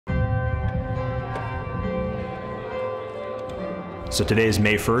So today is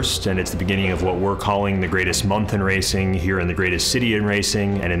May 1st, and it's the beginning of what we're calling the greatest month in racing here in the greatest city in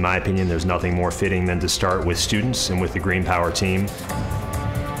racing. And in my opinion, there's nothing more fitting than to start with students and with the Greenpower team.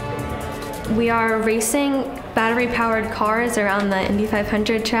 We are racing battery-powered cars around the Indy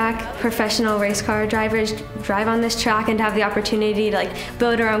 500 track. Professional race car drivers drive on this track, and to have the opportunity to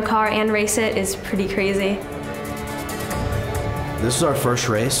build our own car and race it is pretty crazy. This is our first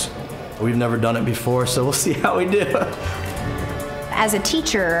race. We've never done it before, so we'll see how we do. As a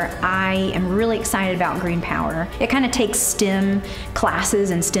teacher, I am really excited about Greenpower. It kind of takes STEM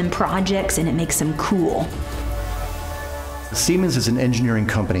classes and STEM projects and it makes them cool. Siemens is an engineering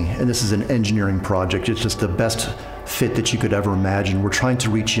company, and this is an engineering project. It's just the best fit that you could ever imagine. We're trying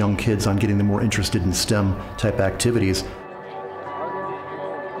to reach young kids on getting them more interested in STEM type activities.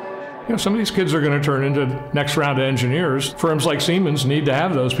 You know, some of these kids are going to turn into next round of engineers. Firms like Siemens need to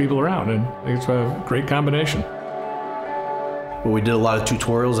have those people around, and it's a great combination. Well, we did a lot of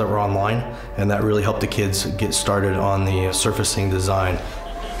tutorials that were online, and that really helped the kids get started on the surfacing design.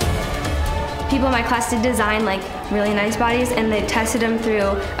 People in my class did design really nice bodies, and they tested them through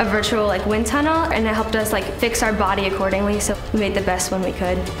a virtual wind tunnel, and it helped us fix our body accordingly, so we made the best one we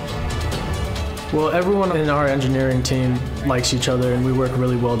could. Well, everyone in our engineering team likes each other, and we work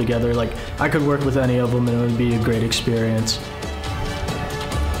really well together. I could work with any of them, and it would be a great experience.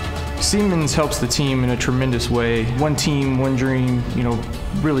 Siemens helps the team in a tremendous way. One team, one dream,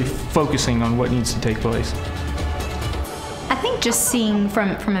 really focusing on what needs to take place. I think just seeing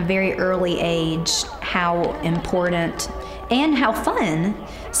from a very early age how important and how fun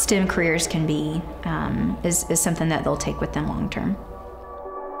STEM careers can be is something that they'll take with them long term.